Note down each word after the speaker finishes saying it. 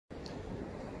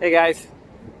Hey guys,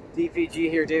 DPG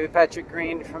here, David Patrick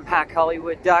Green from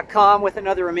HackHollywood.com with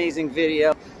another amazing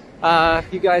video.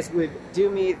 If you guys would do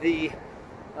me the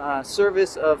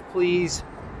service of please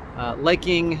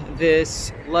liking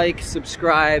this,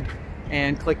 subscribe,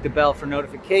 and click the bell for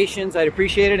notifications, I'd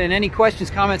appreciate it. And any questions,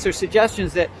 comments, or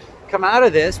suggestions that come out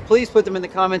of this, please put them in the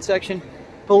comment section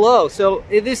below. So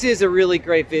this is a really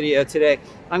great video today.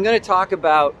 I'm going to talk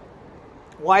about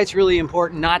why it's really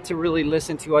important not to really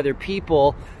listen to other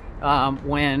people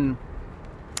when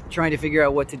trying to figure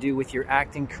out what to do with your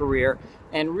acting career,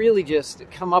 and really just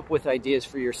come up with ideas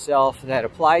for yourself that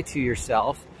apply to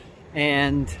yourself,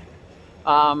 and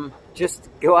just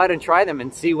go out and try them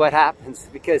and see what happens.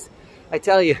 Because I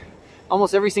tell you,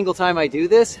 almost every single time I do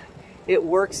this, it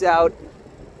works out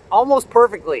almost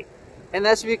perfectly. And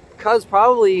that's because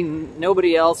probably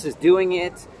nobody else is doing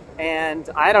it. And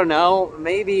I don't know,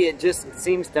 maybe it just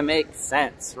seems to make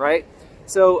sense, right?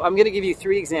 So I'm going to give you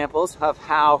 3 examples of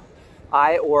how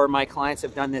I or my clients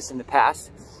have done this in the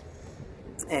past,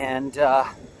 and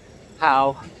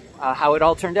how it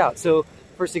all turned out. So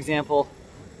first example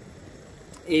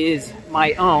is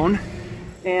my own,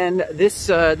 and this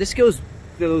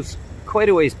goes quite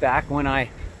a ways back when I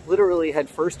literally had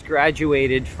first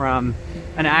graduated from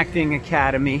an acting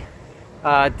academy,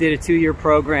 did a 2-year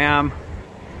program.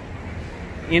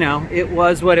 You know, it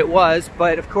was what it was,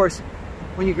 but of course,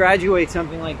 when you graduate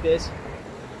something like this,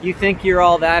 you think you're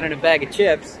all that in a bag of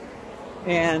chips.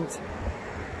 And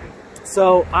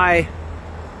so I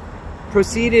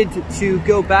proceeded to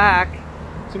go back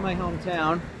to my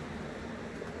hometown,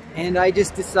 and I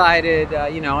just decided,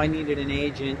 you know, I needed an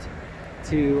agent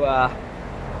to,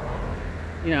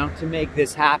 you know, to make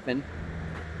this happen,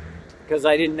 because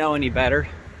I didn't know any better.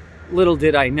 Little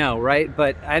did I know, right?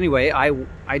 But anyway,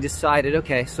 I decided,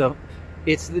 okay, so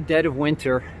it's the dead of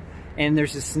winter and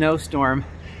there's a snowstorm,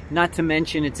 not to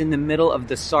mention it's in the middle of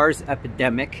the SARS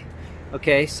epidemic.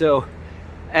 Okay, so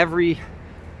every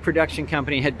production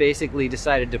company had basically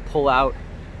decided to pull out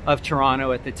of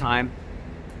Toronto at the time.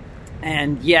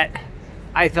 And yet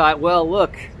I thought, well,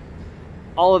 look,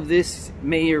 all of this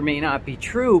may or may not be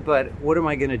true, but what am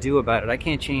I going to do about it? I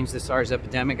can't change the SARS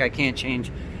epidemic. I can't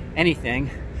change anything.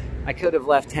 I could have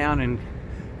left town and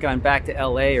gone back to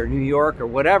LA or New York or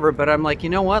whatever, but I'm like, you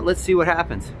know what? Let's see what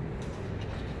happens.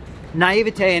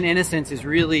 Naivete and innocence is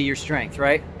really your strength,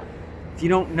 right? If you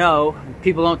don't know,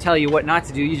 people don't tell you what not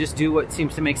to do, you just do what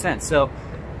seems to make sense. So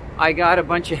I got a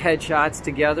bunch of headshots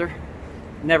together,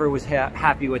 never was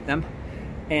happy with them,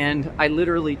 and I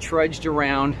literally trudged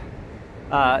around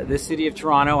the city of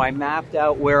Toronto. I mapped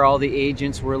out where all the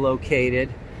agents were located,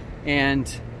 and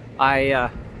I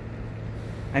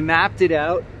mapped it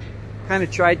out, kind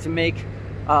of tried to make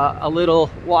a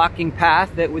little walking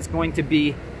path that was going to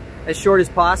be as short as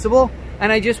possible.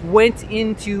 And I just went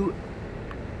into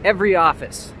every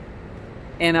office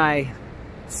and I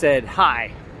said,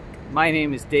 hi, my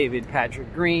name is David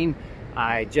Patrick Green.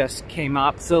 I just came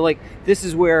up. So like, this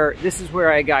is where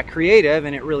I got creative,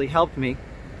 and it really helped me,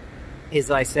 is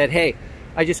I said, hey,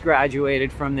 I just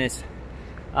graduated from this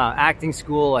acting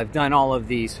school. I've done all of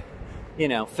these, you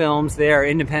know, films there,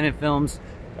 independent films,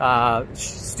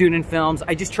 student films.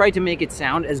 I just tried to make it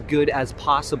sound as good as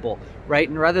possible, right?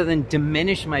 And rather than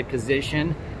diminish my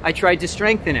position, I tried to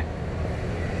strengthen it.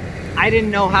 I didn't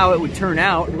know how it would turn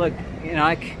out. Look, you know,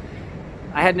 I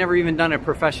had never even done a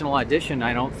professional audition,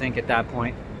 I don't think, at that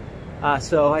point.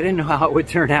 So I didn't know how it would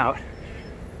turn out.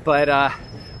 But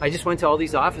I just went to all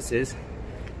these offices,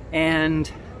 and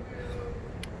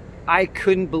I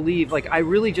couldn't believe, like, I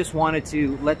really just wanted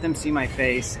to let them see my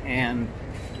face and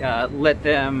let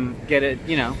them get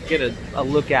a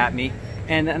look at me,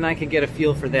 and I could get a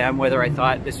feel for them, whether I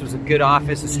thought this was a good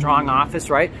office, a strong office,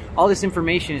 right? All this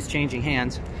information is changing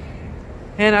hands.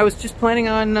 And I was just planning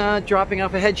on dropping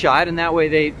off a headshot, and that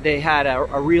way they had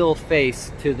a real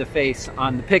face to the face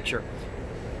on the picture.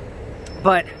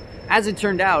 But as it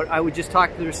turned out, I would just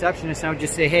talk to the receptionist and I would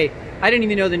just say, hey, I didn't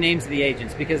even know the names of the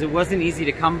agents, because it wasn't easy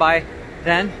to come by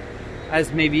then,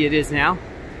 as maybe it is now.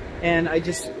 And I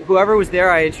just, whoever was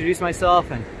there, I introduced myself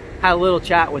and had a little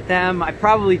chat with them. I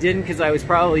probably didn't, because I was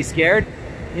probably scared.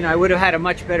 You know, I would have had a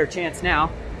much better chance now.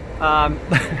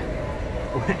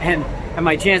 And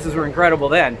my chances were incredible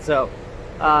then. So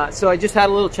I just had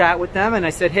a little chat with them, and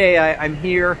I said, hey, I'm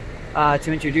here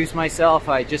to introduce myself.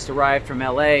 I just arrived from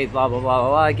LA, blah, blah, blah, blah,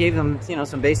 blah. I gave them, you know,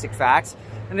 some basic facts,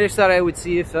 and I just thought I would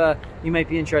see if you might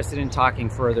be interested in talking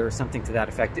further or something to that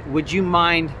effect. Would you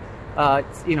mind,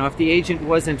 you know, if the agent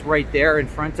wasn't right there in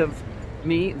front of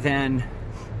me, then,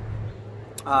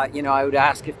 you know, I would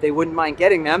ask if they wouldn't mind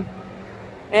getting them.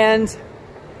 And,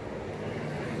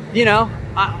 you know,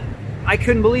 I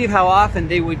couldn't believe how often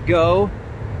they would go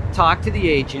talk to the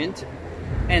agent,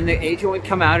 and the agent would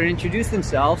come out and introduce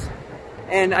themselves.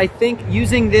 And I think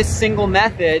using this single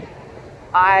method,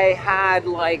 I had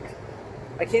like,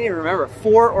 I can't even remember,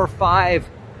 4 or 5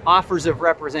 offers of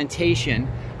representation.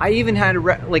 I even had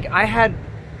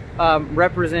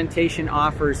representation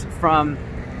offers from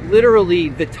literally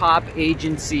the top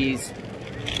agencies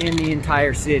in the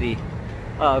entire city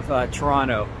of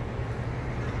Toronto.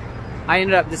 I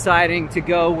ended up deciding to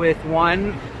go with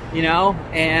one, you know,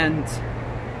 and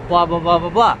blah, blah, blah, blah,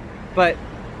 blah. But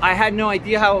I had no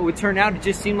idea how it would turn out. It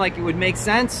just seemed like it would make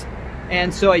sense.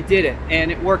 And so I did it,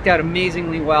 and it worked out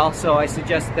amazingly well. So I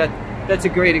suggest that that's a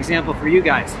great example for you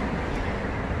guys.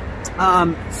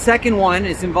 Second one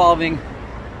is involving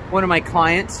one of my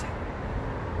clients,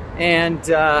 and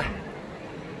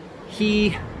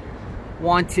he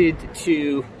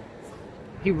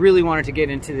really wanted to get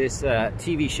into this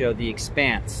TV show, The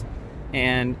Expanse.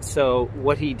 And so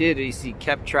what he did is he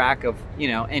kept track of, you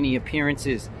know, any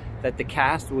appearances that the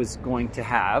cast was going to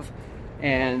have.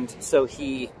 And so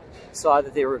he saw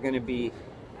that they were going to be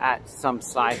at some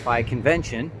sci-fi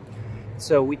convention.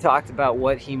 So we talked about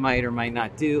what he might or might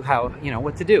not do, how, you know,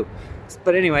 what to do.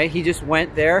 But anyway, he just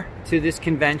went there to this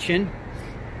convention,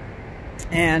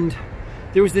 and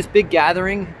there was this big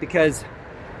gathering because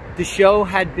the show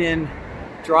had been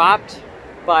dropped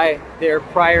by their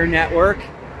prior network,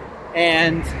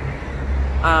 and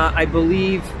I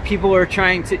believe people are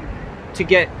trying to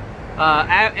get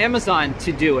Amazon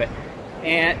to do it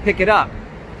and pick it up.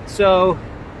 So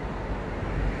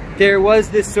there was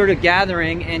this sort of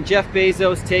gathering, and Jeff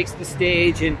Bezos takes the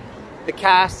stage, and the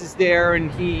cast is there,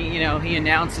 and he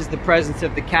announces the presence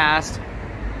of the cast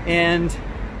and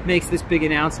makes this big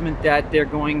announcement that they're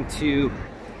going to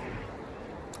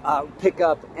pick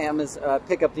up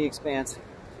The Expanse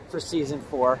for season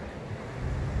 4.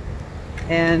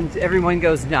 And everyone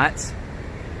goes nuts,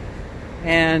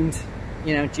 and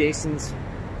you know, Jason's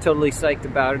totally psyched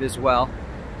about it as well.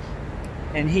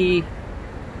 And he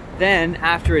then,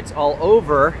 after it's all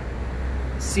over,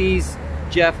 sees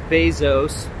Jeff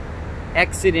Bezos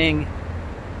exiting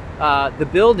the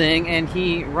building, and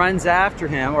he runs after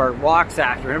him, or walks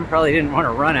after him. Probably didn't want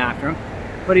to run after him,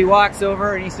 but he walks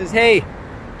over and he says, "Hey,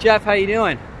 Jeff, how you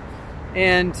doing?"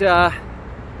 And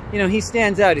you know, he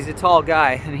stands out. He's a tall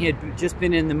guy, and he had just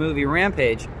been in the movie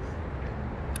Rampage.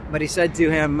 But he said to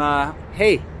him,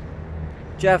 "Hey,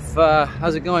 Jeff,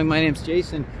 how's it going? My name's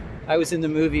Jason. I was in the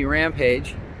movie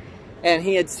Rampage." And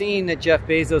he had seen that Jeff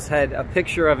Bezos had a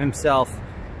picture of himself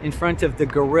in front of the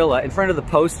gorilla, in front of the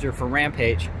poster for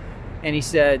Rampage. And he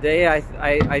said, "Hey,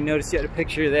 I noticed you had a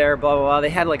picture there, blah, blah, blah." They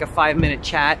had like a 5-minute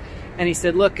chat. And he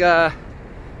said, "Look,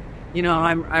 you know,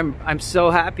 I'm so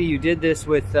happy you did this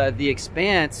with The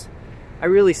Expanse. I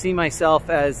really see myself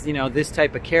as, you know, this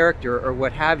type of character," or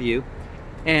what have you.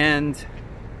 And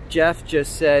Jeff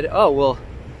just said, "Oh, well,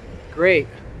 great.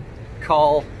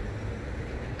 Call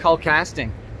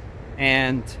casting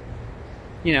and,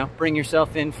 you know, bring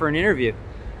yourself in for an interview."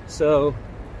 So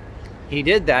he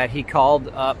did that. He called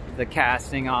up the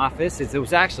casting office. It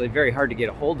was actually very hard to get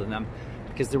a hold of them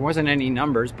because there wasn't any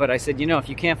numbers. But I said, you know, if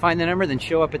you can't find the number, then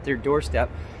show up at their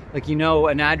doorstep. Like, you know,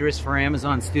 an address for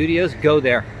Amazon Studios, go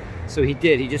there. So he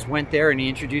did. He just went there and he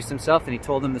introduced himself, and he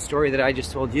told them the story that I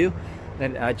just told you,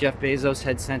 that Jeff Bezos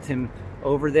had sent him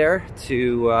over there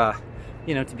to,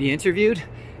 you know, to be interviewed.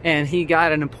 And he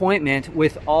got an appointment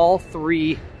with all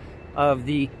 3 of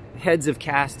the heads of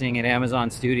casting at Amazon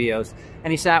Studios.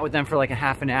 And he sat with them for like a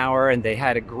half an hour, and they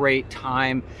had a great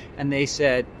time. And they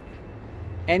said,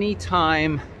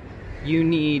 anytime you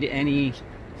need any,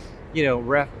 you know,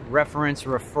 reference,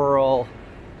 referral,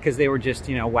 because they were just,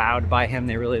 you know, wowed by him.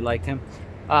 They really liked him.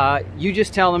 You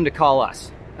just tell them to call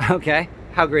us. Okay?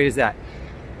 How great is that?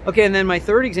 Okay, and then my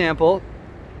third example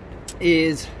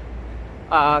is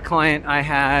a client I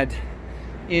had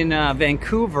in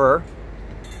Vancouver,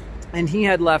 and he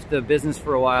had left the business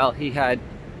for a while. He had,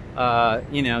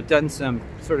 you know, done some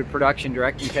sort of production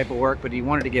directing type of work, but he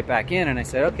wanted to get back in. And I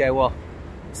said, okay, well,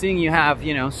 seeing you have,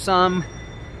 you know, some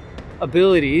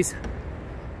abilities,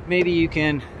 maybe you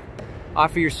can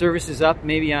offer your services up,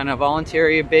 maybe on a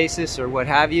voluntary basis or what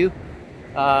have you.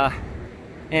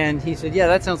 And he said, yeah,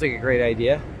 that sounds like a great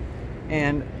idea.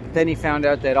 And then he found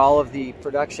out that all of the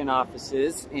production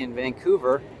offices in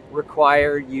Vancouver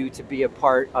require you to be a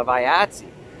part of iatse.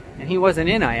 And he wasn't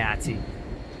in iatse.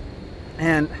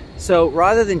 And so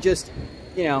rather than just,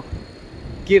 you know,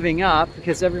 giving up,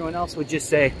 because everyone else would just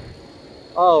say,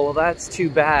 oh, well, that's too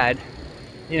bad.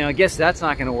 You know, I guess that's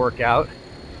not going to work out.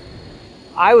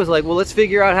 I was like, well, let's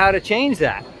figure out how to change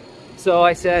that. So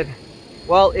I said,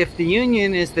 well, if the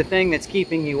union is the thing that's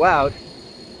keeping you out,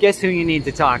 guess who you need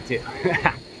to talk to?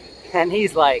 And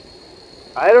he's like,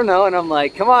 I don't know. And I'm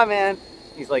like, come on, man.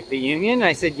 He's like, the union?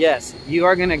 I said, yes. You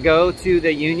are going to go to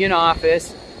the union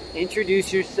office,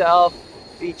 introduce yourself,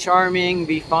 be charming,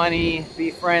 be funny,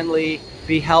 be friendly,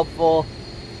 be helpful.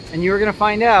 And you're going to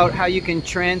find out how you can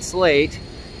translate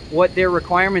what their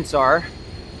requirements are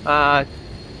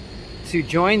to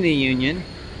join the union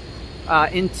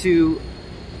into,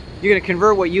 you're going to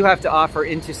convert what you have to offer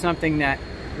into something that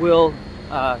will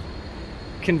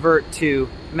convert to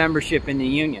membership in the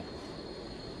union.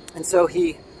 And so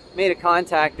he made a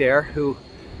contact there who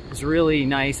was really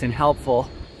nice and helpful,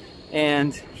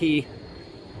 and he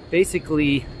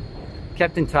basically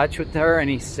kept in touch with her, and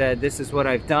he said, this is what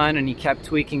I've done, and he kept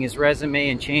tweaking his resume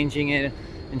and changing it,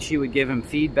 and she would give him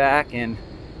feedback, and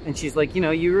she's like, you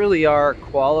know, you really are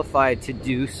qualified to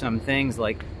do some things,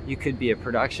 like you could be a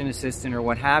production assistant or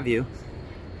what have you.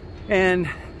 And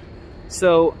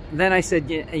so then I said,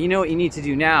 you know what you need to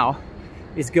do now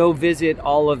is go visit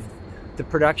all of the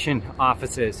production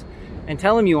offices and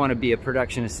tell them you want to be a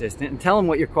production assistant, and tell them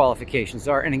what your qualifications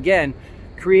are, and again,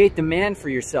 create demand for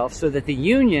yourself so that the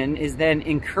union is then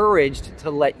encouraged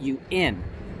to let you in.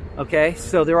 Okay,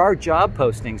 so there are job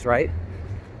postings, right?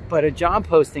 But a job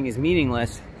posting is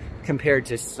meaningless compared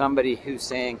to somebody who's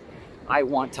saying, I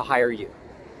want to hire you.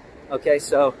 Okay,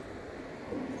 so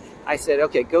I said,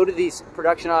 okay, go to these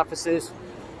production offices,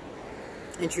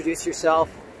 introduce yourself,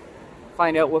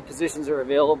 find out what positions are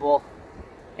available,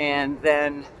 and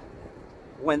then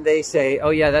when they say, oh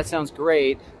yeah, that sounds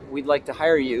great, we'd like to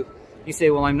hire you, you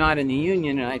say, well, I'm not in the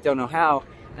union and I don't know how.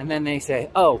 And then they say,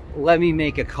 oh, let me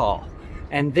make a call.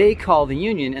 And they call the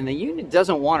union, and the union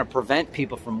doesn't want to prevent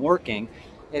people from working.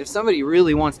 And if somebody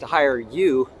really wants to hire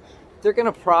you, they're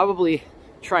going to probably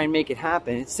try and make it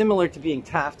happen. It's similar to being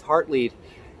Taft-Hartley'd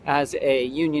as a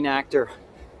union actor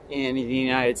in the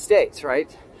United States,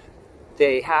 right?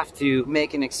 They have to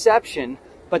make an exception,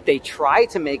 but they try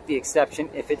to make the exception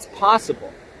if it's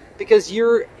possible. Because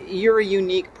you're a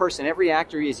unique person. Every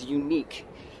actor is unique.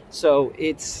 So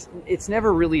it's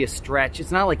never really a stretch. It's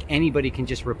not like anybody can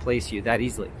just replace you that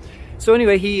easily. So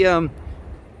anyway, he went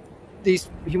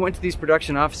to these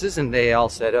production offices, and they all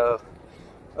said, oh,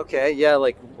 okay, yeah,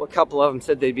 like a couple of them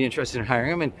said they'd be interested in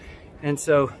hiring him. And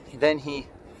so then he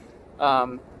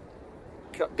got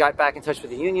back in touch with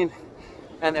the union,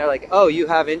 and they're like, oh, you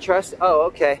have interest? Oh,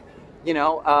 okay. You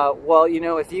know, well, you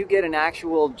know, if you get an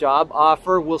actual job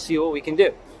offer, we'll see what we can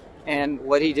do. And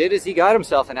what he did is he got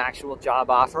himself an actual job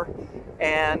offer.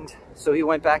 And so he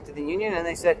went back to the union, and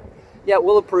they said, yeah,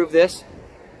 we'll approve this.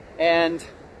 And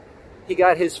he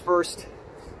got his first,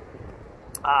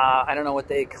 I don't know what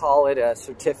they call it, a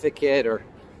certificate or,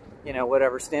 you know,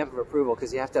 whatever, stamp of approval,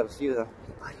 because you have to have a few of them.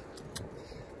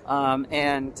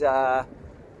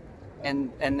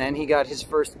 And then he got his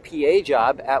first PA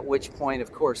job, at which point,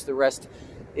 of course, the rest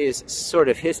is sort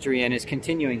of history and is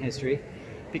continuing history,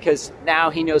 because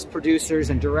now he knows producers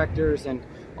and directors and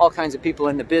all kinds of people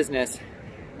in the business.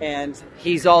 And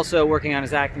he's also working on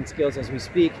his acting skills as we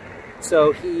speak.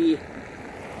 So he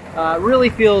really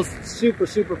feels super,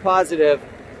 super positive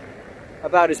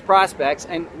about his prospects.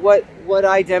 And what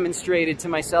I demonstrated to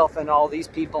myself and all these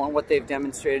people, and what they've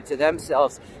demonstrated to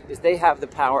themselves, is they have the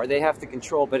power, they have the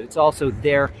control, but it's also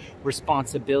their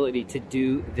responsibility to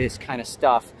do this kind of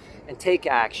stuff and take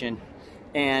action.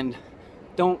 And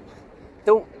don't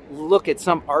look at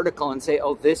some article and say,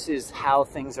 oh, this is how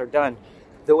things are done.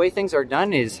 The way things are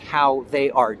done is how they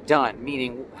are done,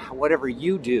 meaning whatever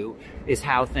you do is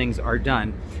how things are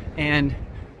done. And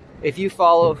if you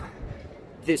follow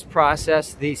this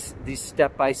process, this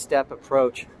step-by-step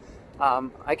approach,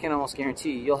 I can almost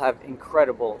guarantee you'll have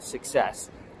incredible success.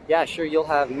 Yeah, sure, you'll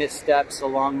have missteps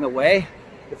along the way,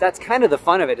 but that's kind of the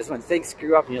fun of it, is when things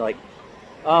screw up and you're like,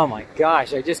 oh my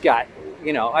gosh, I just got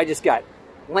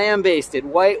lambasted,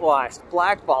 whitewashed,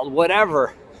 blackballed,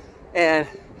 whatever, and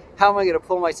how am I going to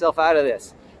pull myself out of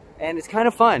this? And it's kind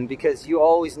of fun, because you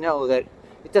always know that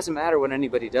it doesn't matter what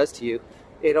anybody does to you,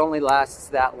 it only lasts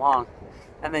that long.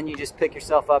 And then you just pick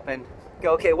yourself up and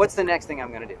go, okay, what's the next thing I'm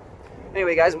going to do?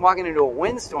 Anyway, guys, I'm walking into a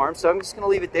windstorm, so I'm just going to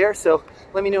leave it there. So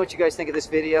let me know what you guys think of this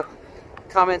video.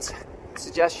 Comments,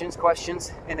 suggestions,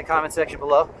 questions in the comment section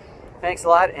below. Thanks a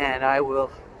lot, and I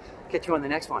will catch you on the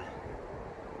next one.